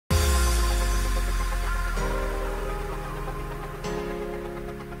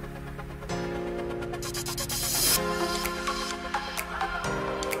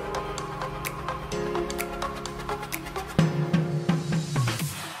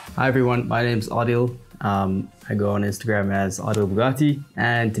Hi everyone, my name is Adil. I go on Instagram as Adil Bugatti,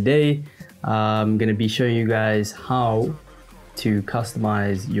 and today I'm going to be showing you guys how to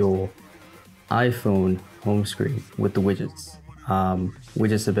customize your iPhone home screen with the widgets.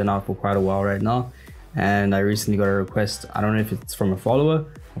 Widgets have been out for quite a while right now, and I recently got a request. I don't know if it's from a follower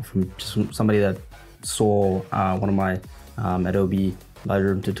or from just somebody that saw one of my Adobe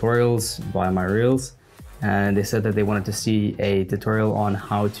Lightroom tutorials via my Reels, and they said that they wanted to see a tutorial on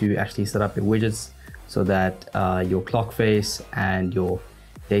how to actually set up your widgets so that your clock face and your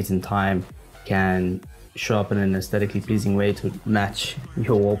date and time can show up in an aesthetically pleasing way to match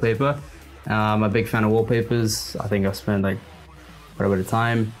your wallpaper. I'm a big fan of wallpapers. I think I've spent like quite a bit of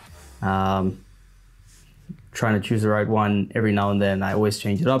time trying to choose the right one. Every now and then I always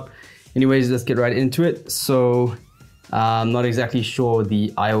change it up. Anyways, let's get right into it. So I'm not exactly sure the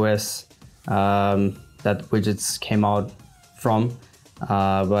iOS that widgets came out from,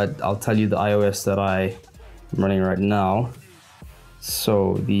 but I'll tell you the iOS that I'm running right now.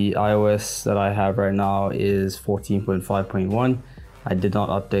 So the iOS that I have right now is 14.5.1. I did not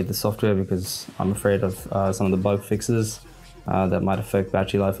update the software because I'm afraid of some of the bug fixes that might affect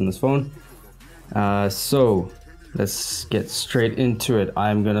battery life on this phone. So let's get straight into it.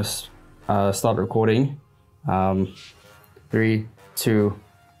 I'm gonna start recording. 3, 2,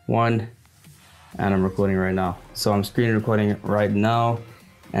 1, and I'm recording right now. So I'm screen recording right now,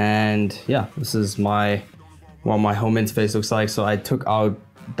 and yeah, this is what my home interface looks like. So I took out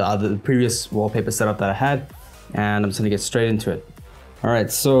the previous wallpaper setup that I had, and I'm just gonna get straight into it. All right,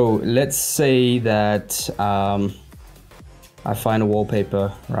 so let's say that I find a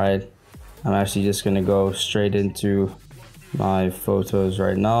wallpaper, right? I'm actually just gonna go straight into my photos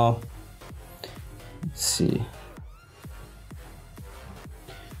right now. Let's see.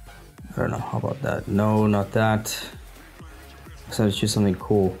 I don't know, how about that? No, not that. I'm gonna choose something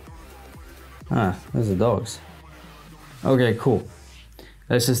cool. Ah, there's the dogs. Okay, cool.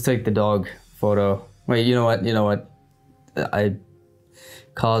 Let's just take the dog photo. Wait, you know what?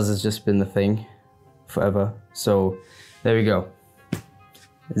 Cars has just been the thing forever. So there we go.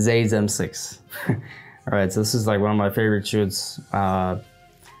 Zaid's M6. All right, so this is like one of my favorite shoots that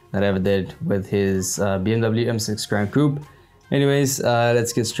I ever did with his BMW M6 Grand Coupe. Anyways,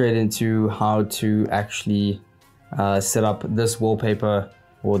 let's get straight into how to actually set up this wallpaper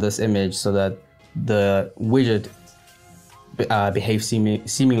or this image so that the widget behaves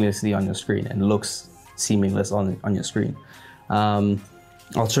seamlessly on your screen and looks seamless on your screen. I'll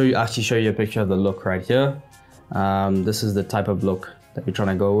actually show you a picture of the look right here. This is the type of look that we're trying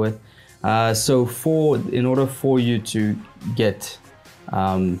to go with. So in order for you to get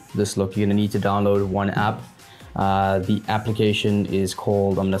this look, you're gonna need to download one app. The application is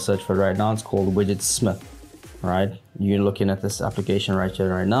called, I'm gonna search for it right now, it's called WIDGET. All right, you're looking at this application right here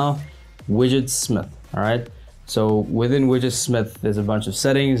right now, WIDGET. All right, so within WIDGET, there's a bunch of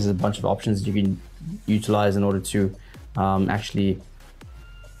settings, there's a bunch of options you can utilize in order to actually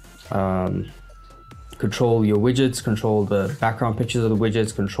control your widgets, control the background pictures of the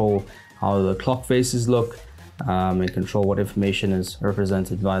widgets, control how the clock faces look, and control what information is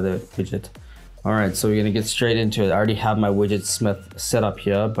represented by the widget. All right, so we're gonna get straight into it. I already have my WIDGET set up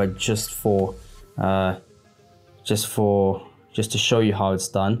here, but just to show you how it's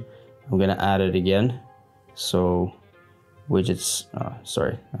done, I'm gonna add it again. So widgets,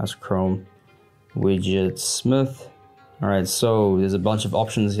 sorry, that's Chrome, WIDGET. All right, so there's a bunch of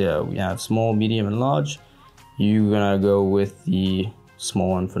options here. We have small, medium, and large. You're gonna go with the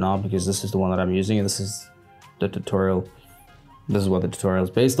small one for now because this is the one that I'm using, and this is the tutorial. This is what the tutorial is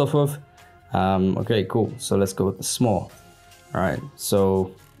based off of. Okay, cool. So let's go with the small. All right,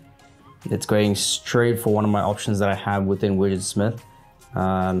 so it's going straight for one of my options that I have within WIDGET. So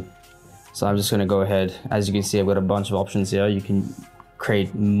I'm just gonna go ahead. As you can see, I've got a bunch of options here. You can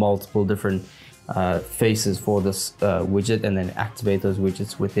create multiple different faces for this widget and then activate those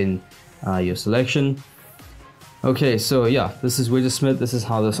widgets within your selection. Okay, so yeah, this is WIDGET. This is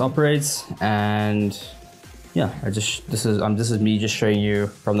how this operates, and yeah, this is me just showing you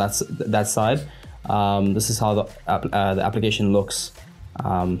from that side. This is how the application looks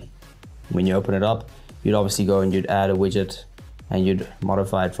when you open it up. You'd obviously go and you'd add a widget and you'd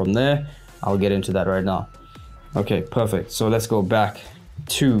modify it from there. I'll get into that right now. Okay, perfect. So let's go back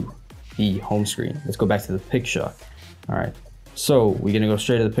to the home screen. Let's go back to the picture. All right, so we're gonna go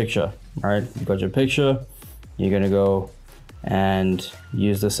straight to the picture. All right, you got your picture. You're gonna go and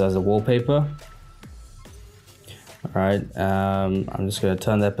use this as a wallpaper. All right, I'm just gonna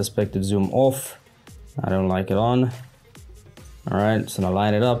turn that perspective zoom off. I don't like it on. All right, so I'm gonna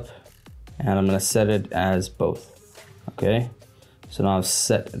line it up and I'm gonna set it as both. Okay, So now I've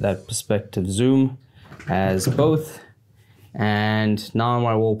set that perspective zoom as both, and now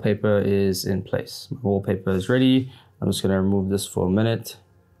my wallpaper is in place. My wallpaper is ready. I'm just gonna remove this for a minute.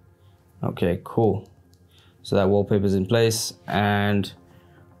 Okay, cool. So that wallpaper is in place, and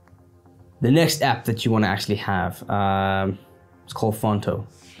the next app that you want to actually have, it's called Fonto.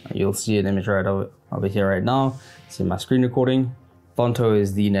 You'll see an image right over here right now. It's in my screen recording. Fonto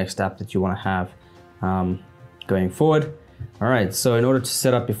is the next app that you want to have going forward. All right, so in order to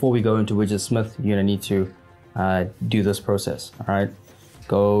set up, before we go into WidgetSmith, you're gonna need to do this process. All right,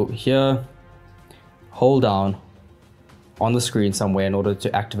 go here, hold down on the screen somewhere in order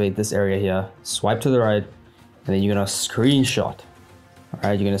to activate this area here, swipe to the right, and then you're gonna screenshot. All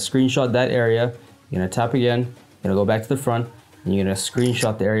right, you're gonna screenshot that area, you're gonna tap again, you're gonna go back to the front, and you're gonna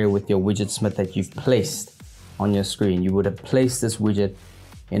screenshot the area with your WidgetSmith that you've placed on your screen. You would have placed this widget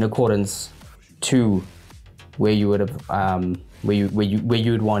in accordance to where you would have where you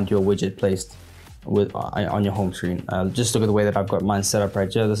would want your widget placed with on your home screen. Just look at the way that I've got mine set up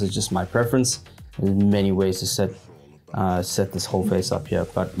right here. This is just my preference. There's many ways to set this whole face up here,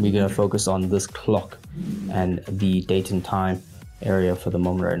 but we're gonna focus on this clock and the date and time area for the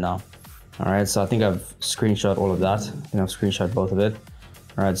moment right now. All right, so I think I've screenshot all of that. I think I've screenshot both of it.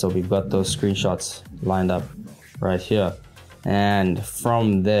 All right, so we've got those screenshots lined up right here, and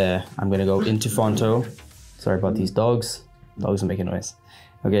from there I'm gonna go into Fonto. Sorry about these dogs. Dogs are making noise.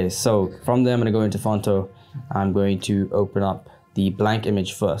 Okay, so from there I'm gonna go into Fonto. I'm going to open up the blank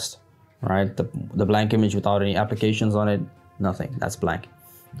image first. All right, the blank image without any applications on it, nothing, that's blank.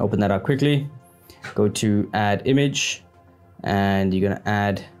 Open that up quickly, go to add image, and you're gonna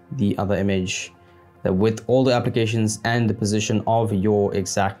add the other image that with all the applications and the position of your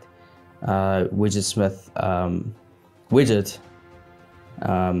exact WidgetSmith widget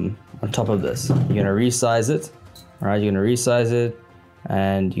on top of this. You're gonna resize it. All right, you're gonna resize it,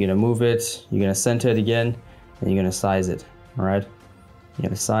 and you're gonna move it, you're gonna center it again, and you're gonna size it. All right, you're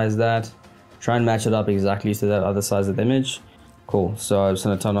gonna size that, try and match it up exactly to that other size of the image. Cool, so I'm just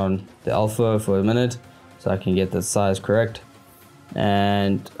gonna turn on the alpha for a minute so I can get the size correct,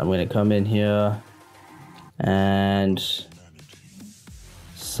 and I'm gonna come in here and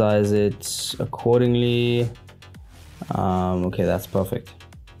size it accordingly. Okay, that's perfect.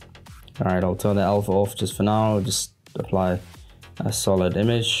 All right, I'll turn the alpha off just for now. I'll just apply a solid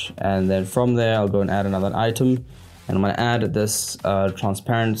image, and then from there I'll go and add another item, and I'm gonna add this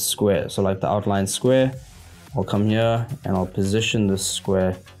transparent square, so like the outline square. I'll come here and I'll position this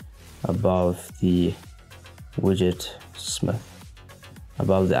square above the WidgetSmith,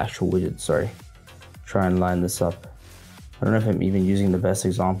 above the actual widget, sorry. Try and line this up. I don't know if I'm even using the best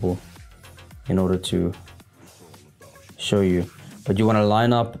example in order to show you, but you want to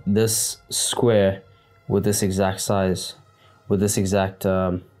line up this square with this exact size, with this exact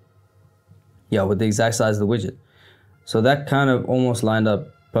with the exact size of the widget. So that kind of almost lined up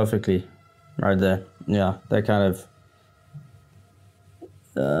perfectly right there. Yeah, that kind of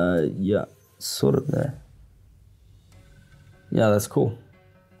yeah, sort of there. Yeah, that's cool.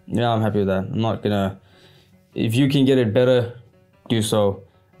 Yeah, I'm happy with that. I'm not gonna, if you can get it better, do so.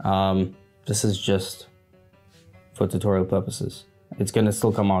 This is just for tutorial purposes. It's gonna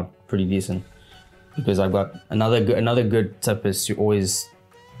still come out pretty decent, because I've got another good tip is to always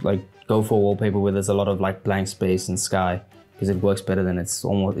like go for wallpaper where there's a lot of like blank space and sky, because it works better than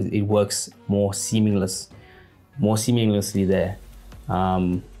it works more seamlessly there.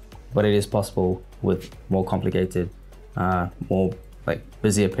 But it is possible with more complicated, more like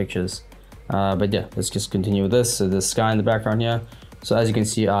busier pictures. But yeah, let's just continue with this. So the sky in the background here. So as you can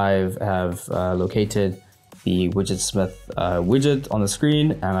see, I have located the WidgetSmith widget on the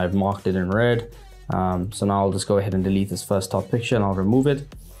screen, and I've marked it in red. So now I'll just go ahead and delete this first top picture, and I'll remove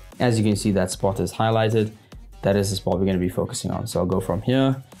it. As you can see, that spot is highlighted. That is the spot we're going to be focusing on. So I'll go from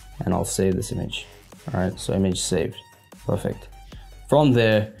here and I'll save this image. All right, so image saved. Perfect. From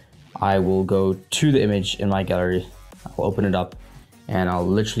there, I will go to the image in my gallery. I'll open it up and I'll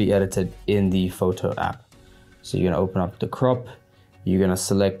literally edit it in the photo app. So you're going to open up the crop. You're going to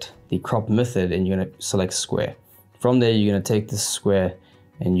select the crop method and you're going to select square. From there, you're going to take this square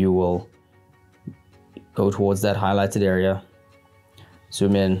and you will go towards that highlighted area.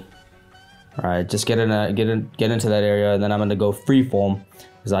 Zoom in. All right, just get into that area, and then I'm going to go freeform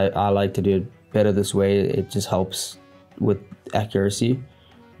because I like to do it better this way. It just helps with accuracy,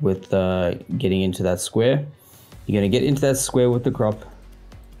 with getting into that square. You're going to get into that square with the crop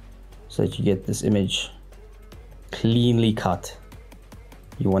so that you get this image cleanly cut.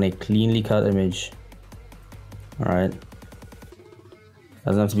 You want a cleanly cut image. All right,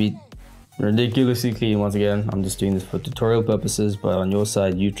 doesn't have to be ridiculously clean. Once again, I'm just doing this for tutorial purposes, but on your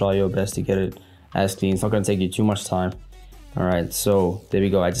side, you try your best to get it as clean. It's not going to take you too much time. All right, so there we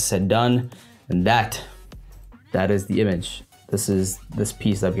go. I just said done, and that is the image. This is this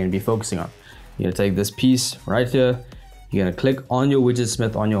piece that we're going to be focusing on. You're going to take this piece right here. You're going to click on your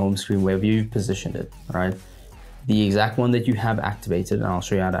WidgetSmith on your home screen wherever you've positioned it. All right, the exact one that you have activated, and I'll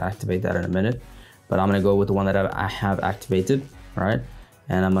show you how to activate that in a minute. But I'm going to go with the one that I have activated. All right,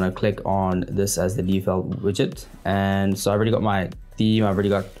 and I'm going to click on this as the default widget. And so I already got my theme. I've already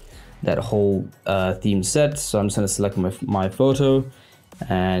got that whole theme set. So I'm just going to select my photo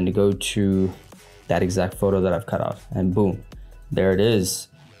and go to that exact photo that I've cut out, and boom, there it is.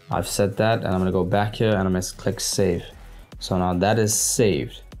 I've set that, and I'm going to go back here and I'm going to click save. So now that is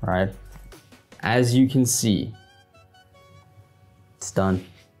saved, right? As you can see, it's done.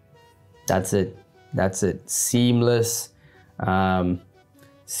 That's it. That's it. Seamless,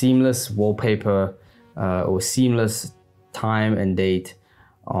 seamless wallpaper or seamless time and date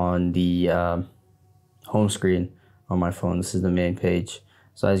on the home screen on my phone. This is the main page.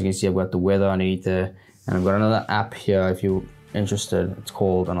 So as you can see, I've got the weather underneath there, and I've got another app here if you're interested. It's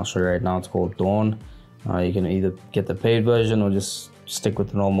called, and I'll show you right now, it's called Dawn. You can either get the paid version or just stick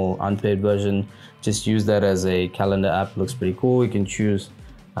with the normal unpaid version. Just use that as a calendar app. It looks pretty cool. You can choose,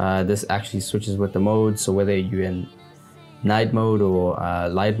 this actually switches with the mode. So whether you're in night mode or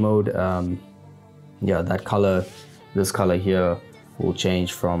light mode, yeah, that color, this color here will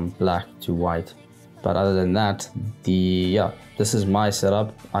change from black to white. But other than that, this is my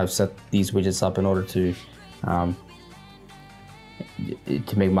setup. I've set these widgets up in order to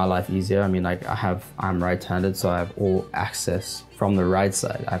make my life easier. I mean, like I'm right-handed, so I have all access from the right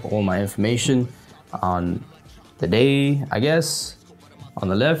side. I have all my information on the day, I guess, on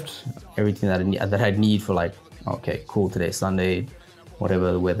the left, everything that I need for, like, okay, cool, today's Sunday,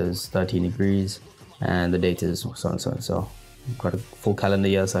 whatever, the weather's 13 degrees, and the date is so and so and so. I've got a full calendar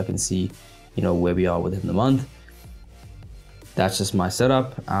here, so I can see, you know, where we are within the month. That's just my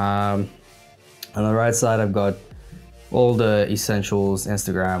setup. On the right side, I've got all the essentials: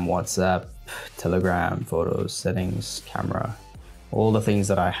 Instagram, WhatsApp, Telegram, photos, settings, camera, all the things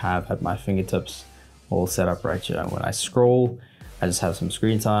that I have at my fingertips, all set up right here. And when I scroll, I just have some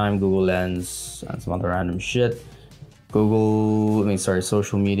screen time, Google Lens, and some other random shit.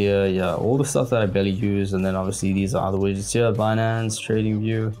 Social media, yeah, all the stuff that I barely use. And then obviously these are other widgets here: Binance,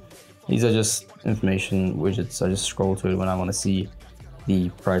 TradingView. These are just information widgets. I just scroll to it when I want to see the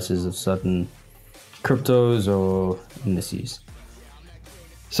prices of certain cryptos or indices.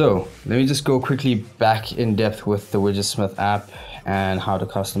 So let me just go quickly back in depth with the WidgetSmith app and how to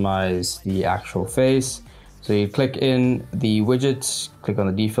customize the actual face. So you click in the widgets, click on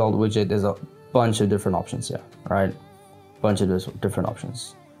the default widget. There's a bunch of different options here, right? Bunch of different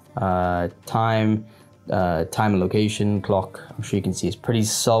options. Time and location, clock. I'm sure you can see it's pretty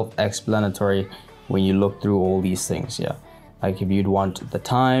self-explanatory when you look through all these things. Yeah, like if you'd want the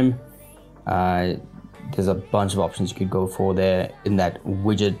time, there's a bunch of options you could go for there in that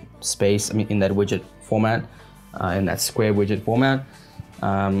widget space. I mean, in that widget format, in that square widget format.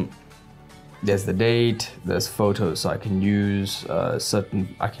 There's the date, there's photos, so I can use I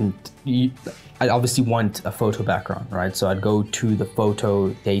obviously want a photo background, right? So I'd go to the photo,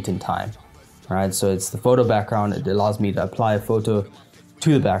 date and time, right? So it's the photo background. It allows me to apply a photo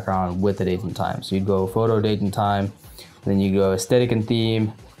to the background with the date and time. So you'd go photo, date and time, then you go aesthetic and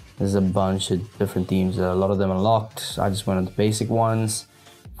theme. There's a bunch of different themes. A lot of them are locked. I just went on the basic ones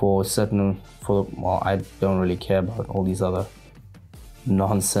well, I don't really care about all these other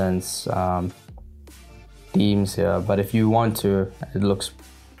nonsense themes here, but if you want to, it looks,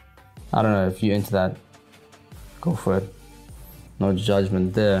 I don't know, if you're into that, go for it. No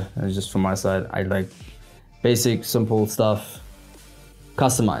judgment there. It's just from my side, I like basic, simple stuff.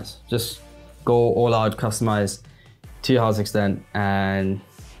 Customize, just go all out, customize to your heart's extent, and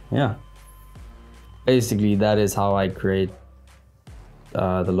yeah, basically that is how I create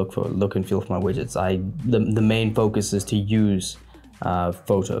the look and feel for my widgets. The main focus is to use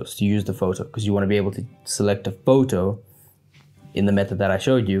photos, to use the photo, because you want to be able to select a photo in the method that I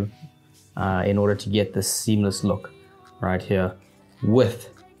showed you in order to get this seamless look right here with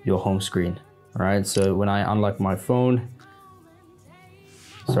your home screen. All right, so when I unlock my phone,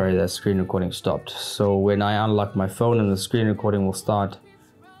 sorry, that screen recording stopped. So when I unlock my phone, and the screen recording will start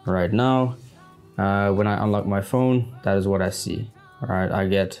right now. When I unlock my phone, that is what I see. All right, I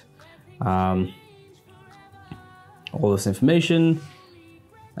get all this information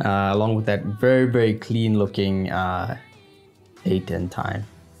along with that very, very clean looking date and time.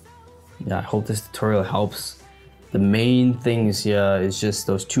 Yeah, I hope this tutorial helps. the main things here is just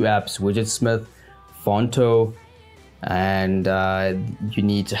those two apps, WidgetSmith, Fonto, and you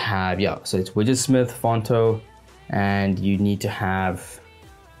need to have, yeah, so it's WidgetSmith, Fonto, and you need to have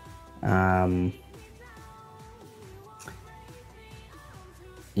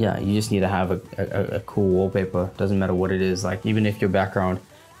yeah, you just need to have a cool wallpaper. Doesn't matter what it is. Like, even if your background,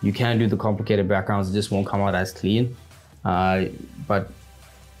 you can do the complicated backgrounds, it just won't come out as clean. But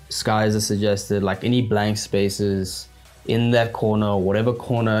skies are suggested, like any blank spaces in that corner, whatever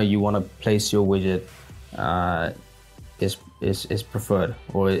corner you want to place your widget, is preferred,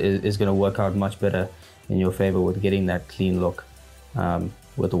 or is going to work out much better in your favor with getting that clean look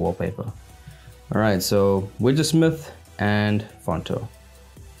with the wallpaper. All right, so WidgetSmith and Fonto.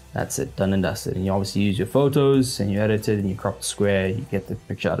 That's it, done and dusted. And you obviously use your photos and you edit it and you crop the square, you get the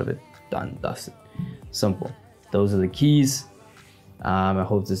picture out of it, done, dusted. Simple. Those are the keys. I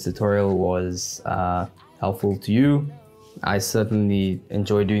hope this tutorial was helpful to you. I certainly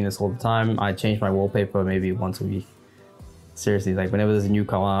enjoy doing this all the time. I change my wallpaper maybe once a week. Seriously, like whenever there's a new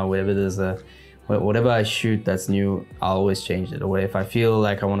color, whatever I shoot that's new, I'll always change it. Or if I feel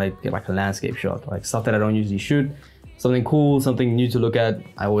like I want to get like a landscape shot, like stuff that I don't usually shoot, something cool, something new to look at,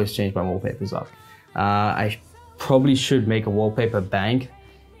 I always change my wallpapers up. I probably should make a wallpaper bank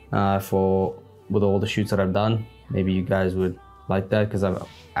with all the shoots that I've done. Maybe you guys would like that, because I've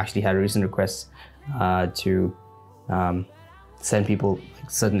actually had recent requests to send people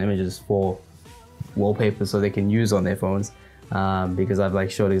certain images for wallpapers so they can use on their phones, because I've like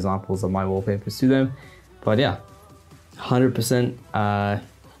showed examples of my wallpapers to them. But yeah, 100% I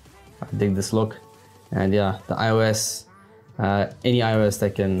dig this look. And yeah, the iOS, any iOS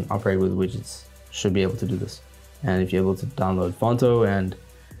that can operate with widgets should be able to do this. And if you're able to download Fonto and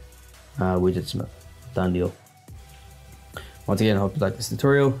WidgetSmith, done deal. Once again, I hope you like this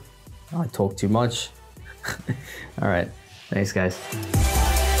tutorial. I talk too much. All right, thanks guys.